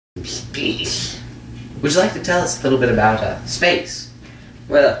Space. Would you like to tell us a little bit about space?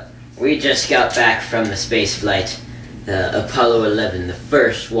 Well, we just got back from the space flight, Apollo 11, the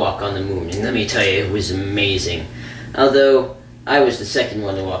first walk on the moon, and let me tell you, it was amazing. Although, I was the second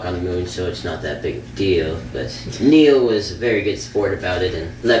one to walk on the moon, so it's not that big of a deal, but Neil was a very good sport about it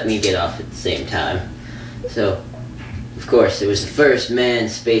and let me get off at the same time. So, of course, it was the first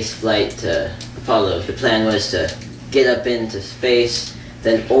manned space flight to Apollo. The plan was to get up into space,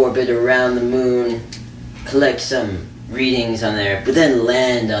 then orbit around the moon, collect some readings on there, but then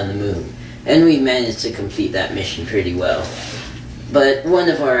land on the moon. And we managed to complete that mission pretty well. But one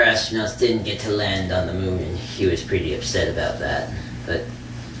of our astronauts didn't get to land on the moon, and he was pretty upset about that. But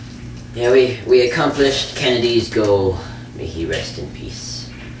yeah, we accomplished Kennedy's goal. May he rest in peace.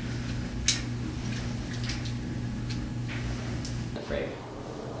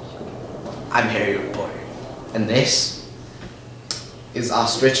 I'm Harry Reporter, and this is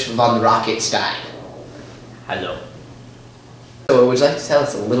Ostrich von Rocketstein. Hello. So would you like to tell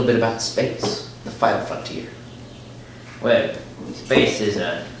us a little bit about space, the final frontier? Well, space is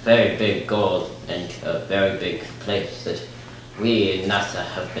a very big goal and a very big place that we in NASA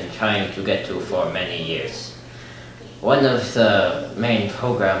have been trying to get to for many years. One of the main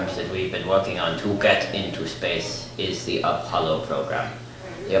programs that we've been working on to get into space is the Apollo program.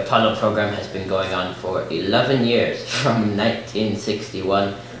 The Apollo program has been going on for 11 years, from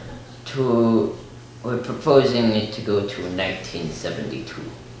 1961 to, we're proposing it to go to 1972.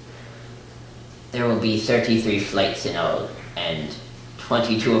 There will be 33 flights in all, and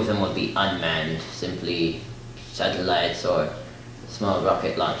 22 of them will be unmanned, simply satellites or small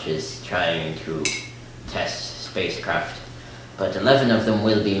rocket launches trying to test spacecraft. But 11 of them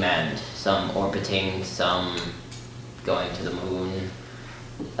will be manned, some orbiting, some going to the moon,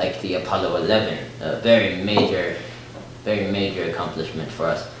 like the Apollo 11, a very major accomplishment for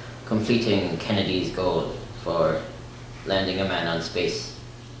us, completing Kennedy's goal for landing a man on space,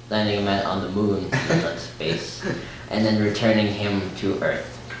 landing a man on the moon, not on space, and then returning him to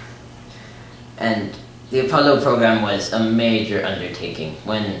Earth. And the Apollo program was a major undertaking.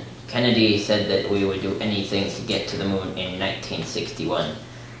 When Kennedy said that we would do anything to get to the moon in 1961,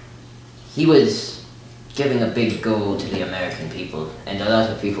 he was giving a big goal to the American people, and a lot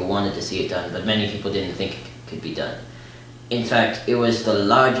of people wanted to see it done, but many people didn't think it could be done. In fact, it was the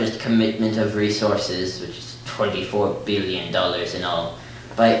largest commitment of resources, which is $24 billion in all,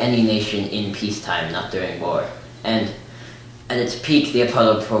 by any nation in peacetime, not during war. And at its peak, the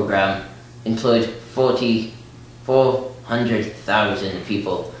Apollo program employed 400,000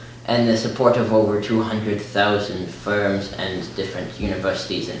 people, and the support of over 200,000 firms and different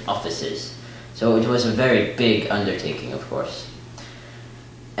universities and offices. So it was a very big undertaking, of course.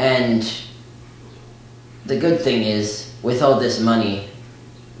 And the good thing is, with all this money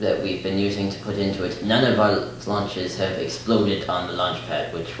that we've been using to put into it, none of our launches have exploded on the launch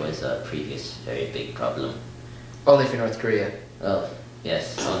pad, which was a previous very big problem. Only for North Korea. Well,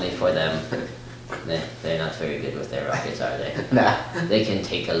 yes, only for them. They're not very good with their rockets, are they? Nah. They can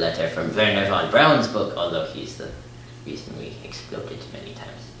take a letter from Werner von Braun's book, although he's the reason we exploded many times.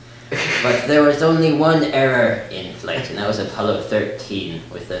 But there was only one error in flight, and that was Apollo 13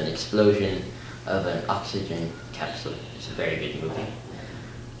 with an explosion of an oxygen capsule. It's a very good movie.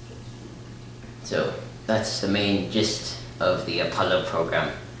 So that's the main gist of the Apollo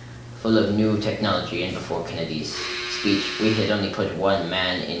program, full of new technology. And before Kennedy's speech, we had only put one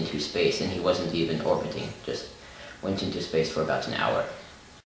man into space, and he wasn't even orbiting, just went into space for about an hour.